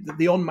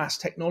 the en masse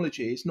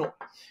technology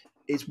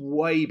is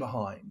way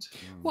behind.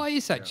 Why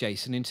is that,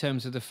 Jason, in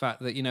terms of the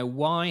fact that, you know,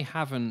 why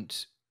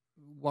haven't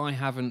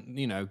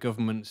you know,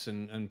 governments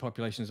and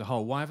populations as a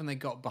whole, why haven't they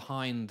got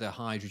behind the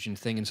hydrogen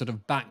thing and sort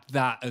of backed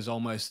that as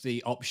almost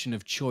the option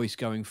of choice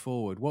going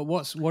forward? What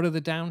are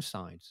the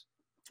downsides?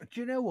 Do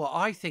you know what?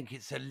 I think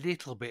it's a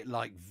little bit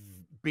like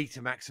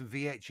Betamax and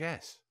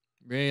VHS.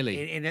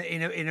 Really?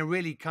 In a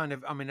really kind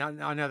of, I mean,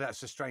 I know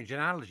that's a strange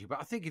analogy, but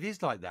I think it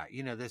is like that.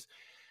 You know, there's,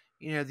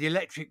 you know, the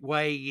electric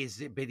way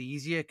is a bit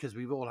easier because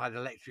we've all had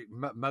electric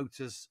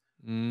motors.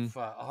 In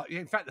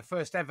fact, the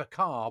first ever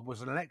car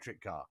was an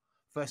electric car.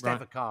 First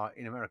ever car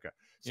in America.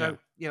 So,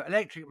 you know,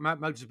 electric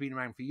motors have been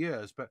around for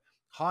years, but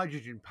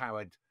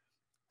hydrogen-powered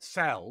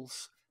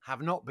cells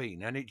have not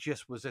been. And it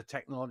just was a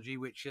technology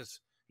which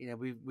is, you know,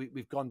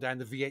 we've gone down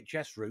the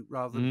VHS route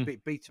rather than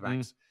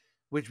Betamax,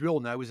 which we all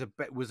know was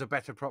a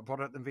better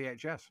product than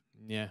VHS.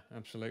 Yeah,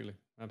 absolutely.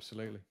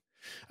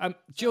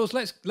 Jules,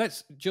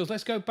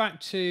 let's go back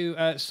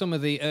to some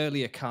of the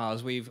earlier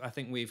cars. I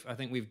think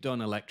we've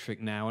done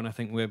electric now, and I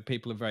think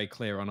people are very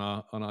clear on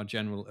our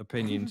general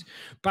opinions.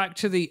 Back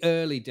to the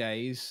early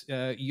days,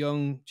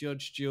 young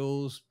Judge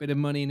Jules, bit of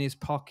money in his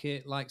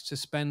pocket, likes to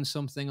spend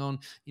something on,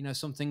 you know,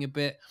 something a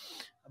bit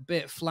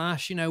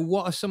flash. You know,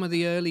 what are some of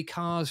the early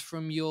cars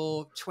from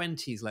your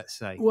 20s, let's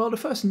say? Well, the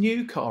first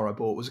new car I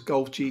bought was a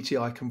Golf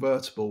GTI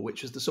convertible,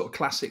 which is the sort of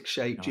classic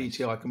shape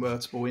GTI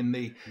convertible in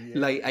the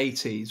late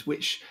 80s,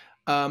 which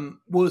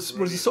was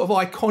a sort of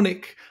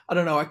iconic,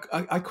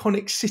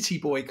 iconic city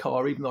boy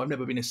car, even though I've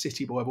never been a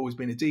city boy, I've always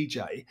been a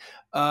DJ.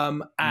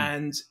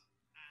 And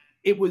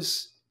it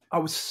was I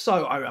was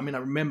so, I mean, I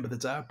remember the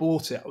day I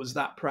bought it. I was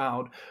that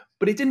proud.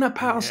 But it didn't have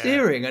power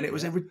steering, and it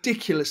was a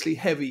ridiculously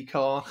heavy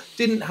car.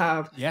 Didn't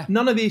have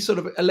none of these sort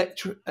of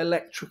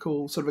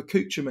electrical sort of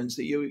accoutrements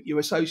that you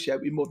associate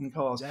with modern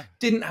cars. Yeah.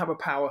 Didn't have a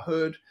power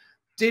hood.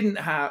 Didn't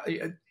have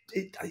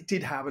it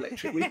did have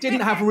electric. It didn't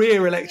have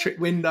rear electric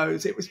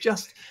windows. It was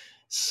just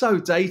so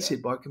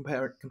dated by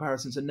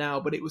comparison to now.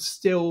 But it was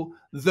still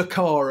the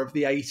car of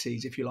the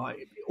 80s, if you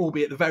like,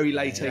 albeit the very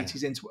late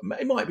 80s into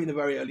it. Might be in the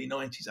very early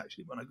 90s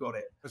actually when I got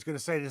it. I was going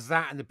to say there's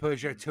that and the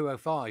Peugeot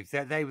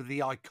 205. They were the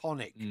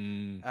iconic.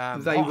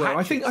 They were.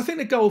 Hatches. I think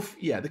the Golf.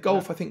 Yeah, the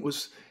Golf. I think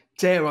was,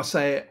 dare I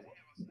say it,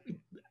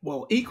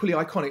 well, equally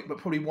iconic, but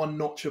probably one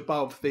notch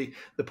above the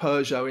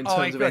Peugeot in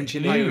terms of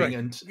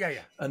engineering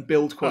and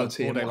build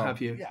quality and what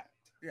have you.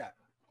 Yeah.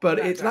 But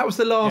that was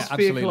the last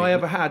vehicle I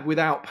ever had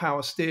without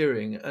power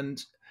steering,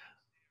 and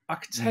I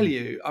could tell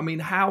you, I mean,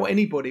 how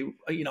anybody,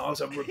 you know, I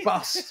was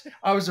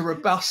a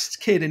robust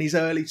kid in his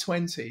early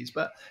 20s,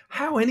 but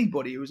how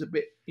anybody who was a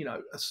bit, you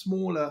know, a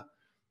smaller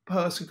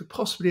person could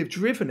possibly have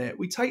driven it.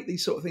 We take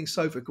these sort of things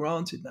so for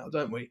granted now,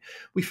 don't we?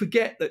 We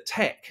forget that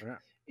tech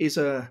is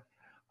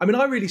I mean,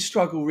 I really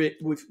struggle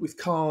with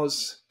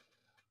cars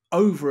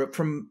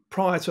from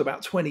prior to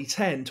about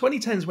 2010.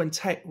 2010 is when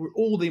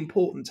all the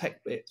important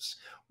tech bits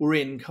were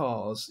in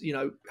cars, you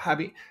know,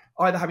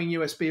 either having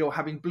USB or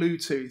having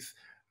Bluetooth.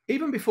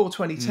 Even before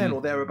 2010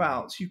 or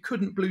thereabouts, you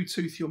couldn't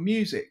Bluetooth your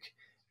music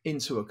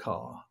into a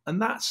car.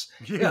 And that's,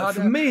 you know,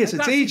 for me as a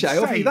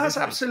DJ, obviously, that's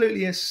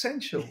absolutely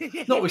essential,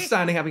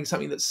 notwithstanding having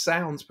something that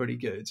sounds pretty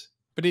good.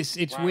 But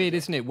it's weird,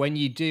 isn't it? When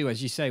you do,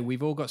 as you say,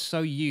 we've all got so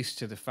used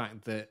to the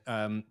fact that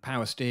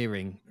power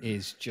steering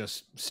is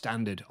just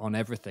standard on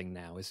everything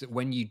now, is that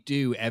when you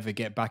do ever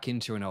get back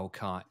into an old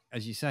car,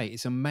 as you say,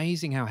 it's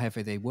amazing how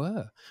heavy they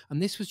were. And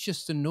this was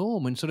just the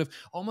norm, and sort of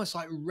almost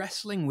like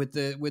wrestling with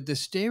the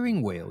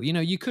steering wheel. You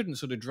know, you couldn't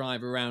sort of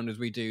drive around as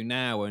we do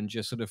now and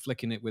just sort of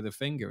flicking it with a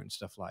finger and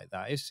stuff like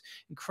that. It's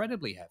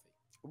incredibly heavy.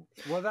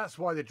 Well, that's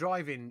why the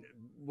driving,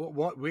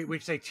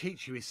 which they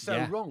teach you, is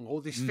so wrong.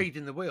 All this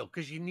feeding the wheel,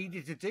 because you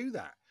needed to do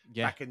that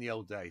back in the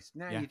old days.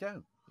 Now you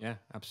don't. Yeah,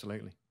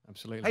 absolutely.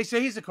 Hey, so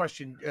here's a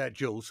question,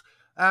 Jules.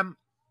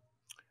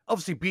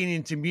 Obviously, being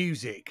into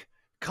music,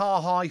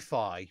 car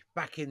hi-fi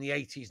back in the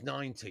 80s,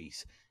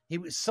 90s,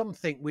 it was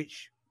something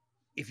which,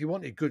 if you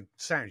wanted good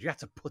sound, you had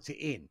to put it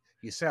in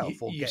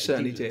yourself, or you get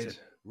certainly did.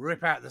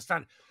 Rip out the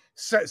stand.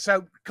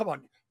 So come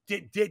on.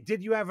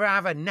 Did you ever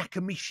have a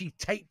Nakamichi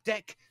tape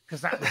deck?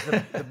 Because that was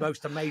the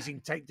most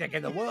amazing tape deck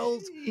in the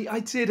world. I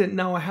didn't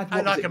know. I had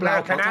like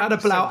American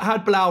I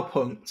had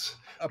Blaupunkt.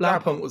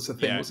 Blaupunkt was the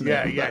thing, wasn't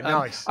it? Yeah,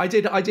 nice. I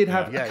did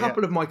have a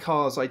couple of my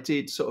cars. I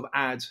did sort of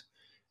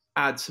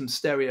add some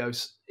stereo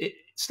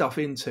stuff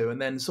into,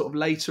 and then sort of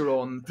later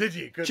on,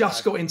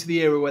 got into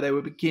the era where they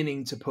were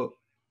beginning to put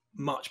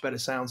much better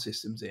sound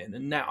systems in.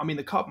 And now, I mean,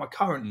 my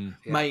current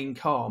main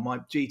car, my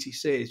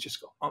GTC, has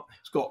just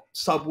got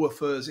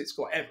subwoofers.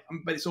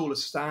 But it's all a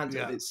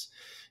standard. Yeah. It's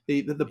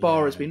the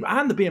bar has been,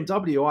 and the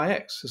BMW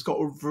iX has got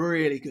a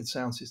really good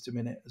sound system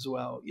in it as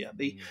well. Yeah,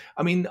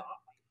 I mean,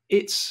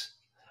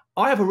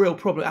 I have a real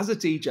problem as a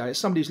DJ, as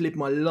somebody who's lived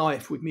my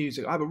life with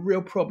music. I have a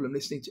real problem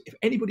listening to, if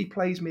anybody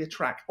plays me a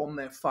track on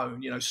their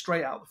phone, you know,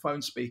 straight out the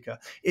phone speaker,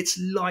 it's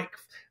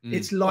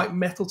like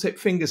metal tip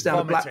fingers down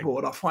a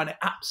blackboard. I find it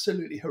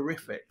absolutely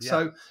horrific. Yeah.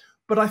 So,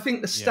 but I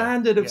think the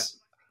standard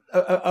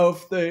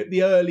of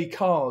the early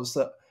cars,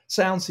 that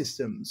sound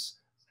systems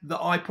that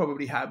I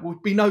probably had,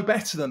 would be no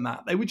better than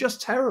that. They were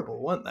just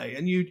terrible, weren't they?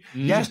 And you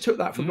just took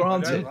that for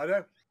granted. I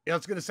know. I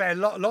was going to say, a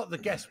lot of the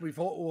guests we've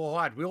all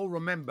had, we all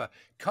remember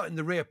cutting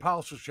the rear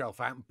parcel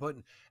shelf out and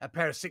putting a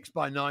pair of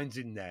 6x9s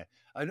in there,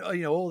 and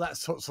you know, all that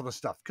sort of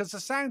stuff, because the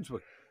sounds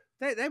were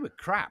they were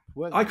crap,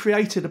 weren't they? I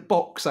created a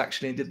box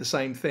actually and did the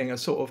same thing, a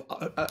sort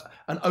of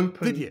an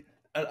open, did you?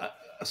 A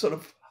sort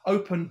of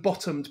open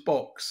bottomed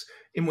box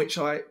in which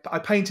I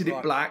painted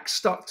it black,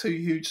 stuck 2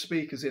 huge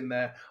speakers in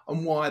there,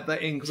 and wired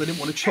that in because I didn't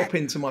want to chop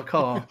into my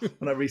car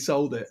when I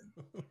resold it.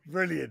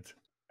 Brilliant.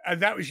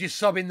 And that was your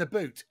sub in the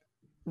boot.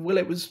 Well,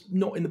 it was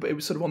not in the. It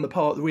was sort of on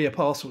the rear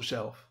parcel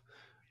shelf,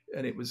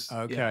 and it was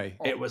okay.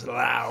 Yeah, it was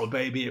loud,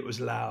 baby. It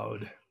was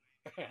loud.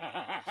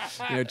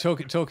 You know,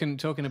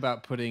 talking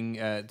about putting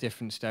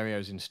different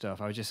stereos and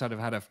stuff. I just sort of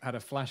had a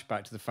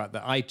flashback to the fact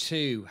that I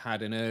too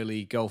had an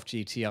early Golf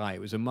GTI.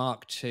 It was a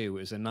Mark II. It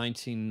was a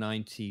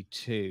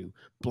 1992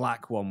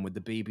 black one with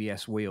the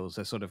BBS wheels,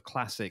 a sort of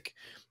classic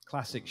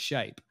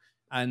shape.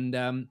 And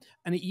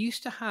it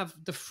used to have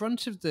the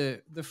front of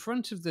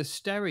the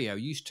stereo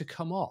used to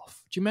come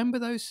off. Do you remember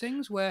those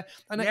things where?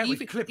 And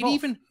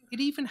it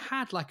even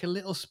had like a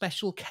little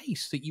special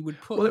case that you would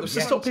put. Well, it was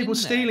to stop people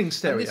stealing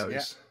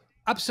stereos.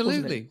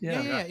 Absolutely.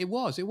 Wasn't it? Yeah, it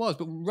was.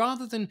 But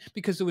rather than,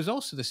 because there was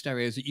also the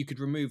stereos that you could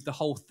remove the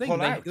whole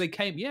thing. They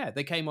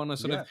came on a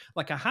sort of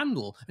like a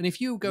handle. And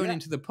if you were going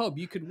into the pub,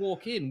 you could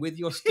walk in with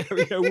your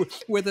stereo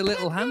with a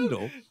little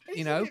handle,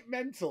 you know. Isn't it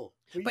mental?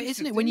 But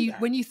isn't it, when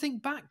you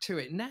think back to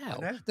it now,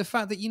 the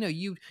fact that, you know,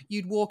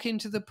 you'd walk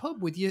into the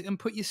pub with you and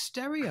put your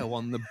stereo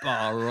on the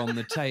bar or on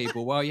the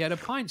table while you had a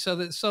pint, so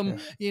that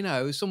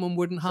someone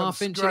wouldn't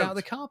half-inch it out of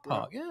the car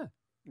park. Yeah.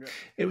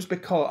 It was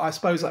because, I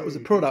suppose, that was a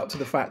product of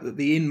the fact that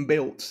the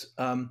inbuilt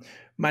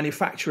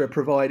manufacturer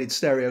provided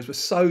stereos were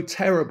so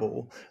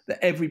terrible that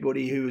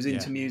everybody who was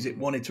into music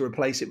wanted to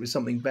replace it with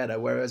something better.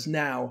 Whereas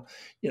now,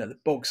 you know, the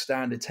bog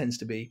standard tends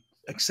to be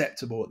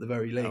acceptable at the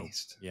very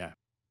least. Yeah.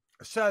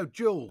 So,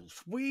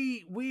 Jules,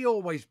 we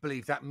always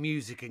believe that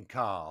music and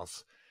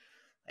cars,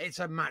 it's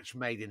a match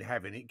made in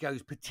heaven. It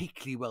goes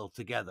particularly well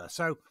together.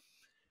 So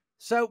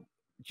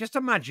just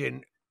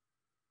imagine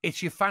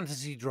it's your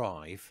fantasy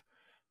drive.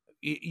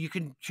 You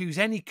can choose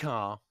any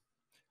car.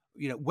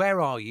 You know, where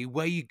are you?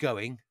 Where are you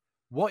going?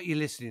 What are you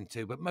listening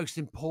to? But most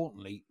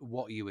importantly,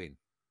 what are you in?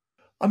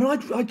 I mean,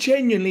 I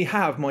genuinely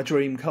have my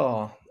dream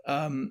car.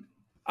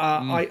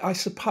 I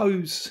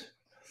suppose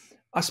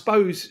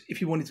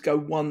if you wanted to go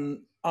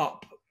one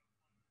up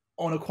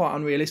on a quite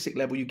unrealistic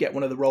level, you get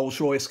one of the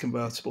Rolls-Royce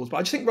convertibles. But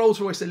I just think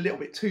Rolls-Royce is a little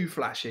bit too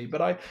flashy.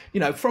 But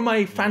from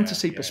a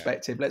fantasy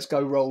perspective, let's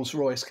go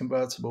Rolls-Royce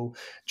convertible.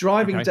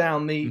 Driving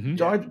down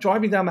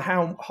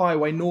the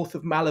highway north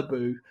of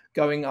Malibu,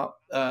 going up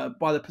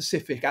by the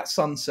Pacific at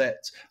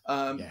sunset,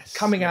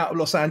 coming out of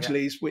Los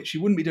Angeles, which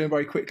you wouldn't be doing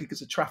very quickly because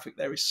the traffic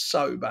there is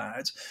so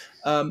bad,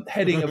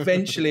 heading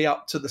eventually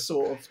up to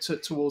the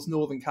towards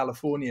Northern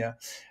California.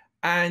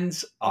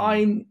 And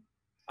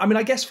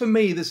I guess for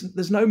me,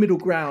 there's no middle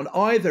ground.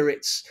 Either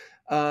it's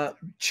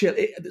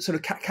sort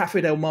of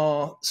Cafe Del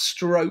Mar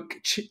stroke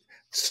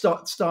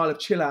style of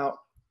chill out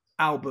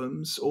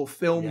albums or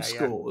film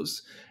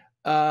scores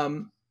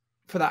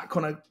for that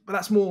kind of, but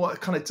that's more a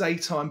kind of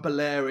daytime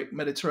Balearic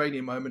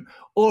Mediterranean moment,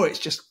 or it's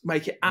just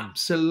make it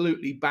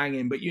absolutely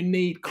banging. But you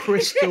need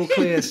crystal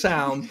clear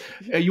sound.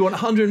 You want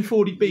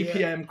 140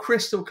 BPM,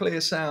 crystal clear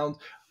sound.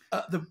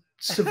 The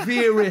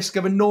severe risk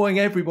of annoying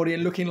everybody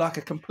and looking like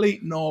a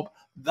complete knob.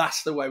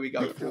 That's the way we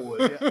go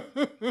forward.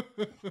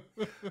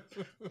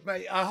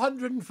 Mate,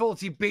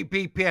 140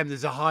 BPM,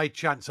 there's a high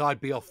chance I'd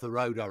be off the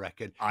road, I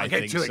reckon. I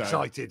get too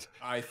excited.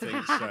 I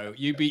think so.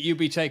 You'd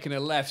be taking a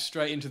left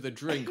straight into the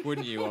drink,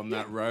 wouldn't you, on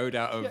that road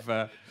out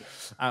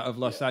of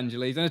Los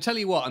Angeles? And I tell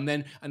you what, and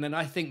then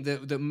I think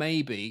that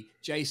maybe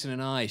Jason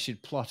and I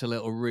should plot a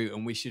little route,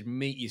 and we should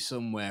meet you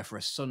somewhere for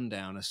a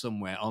sundowner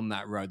somewhere on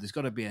that road. There's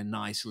got to be a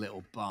nice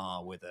little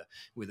bar with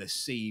a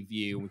sea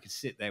view, and we could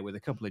sit there with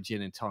a couple of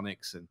gin and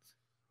tonics and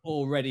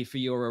all ready for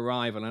your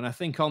arrival. And I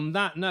think on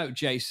that note,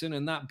 Jason,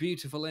 and that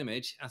beautiful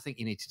image, I think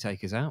you need to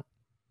take us out.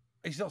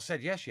 He's not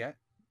said yes yet.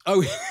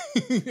 Oh,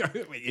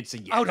 it's a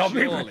yes. Hold on,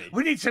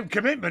 we need some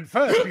commitment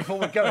first before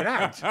we're going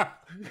out.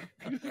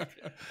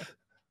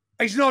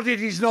 He's nodded.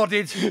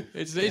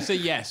 It's a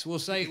yes. We'll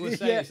say it's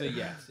a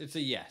yes. It's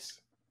a yes.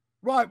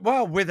 Right,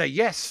 well, with a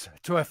yes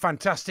to a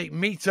fantastic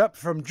meetup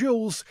from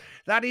Jules,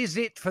 that is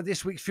it for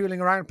this week's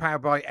Fueling Around,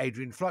 powered by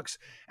AdrianFlux.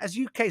 As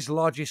UK's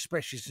largest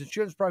specialist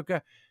insurance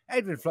broker,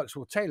 AdrianFlux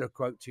will tailor a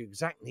quote to your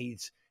exact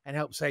needs and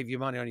help save you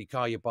money on your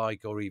car, your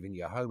bike, or even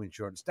your home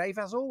insurance. Dave,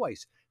 as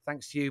always,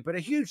 thanks to you, but a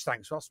huge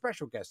thanks to our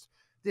special guest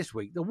this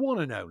week, the one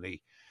and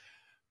only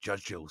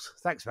Judge Jules.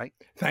 Thanks, mate.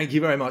 Thank you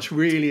very much.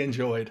 Really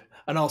enjoyed.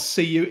 And I'll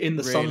see you in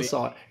the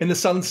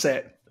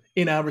sunset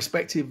in our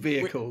respective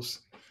vehicles.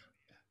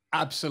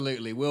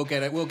 Absolutely. We'll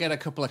get a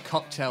couple of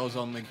cocktails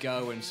on the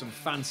go and some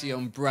fancy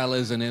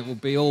umbrellas, and it will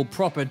be all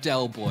proper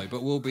Del Boy,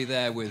 but we'll be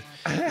there with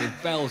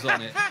bells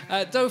on it.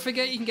 Don't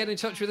forget, you can get in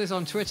touch with us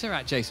on Twitter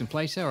at Jason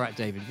Plato or at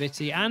David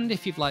Vitty. And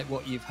if you've liked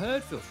what you've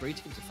heard, feel free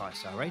to give us a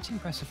 5-star rating,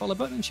 press the follow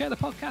button, and share the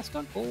podcast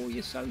on all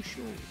your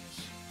socials.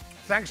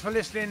 Thanks for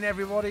listening,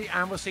 everybody,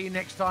 and we'll see you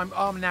next time.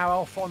 I'm now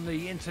off on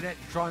the internet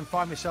to try and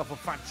find myself a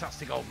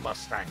fantastic old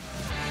Mustang.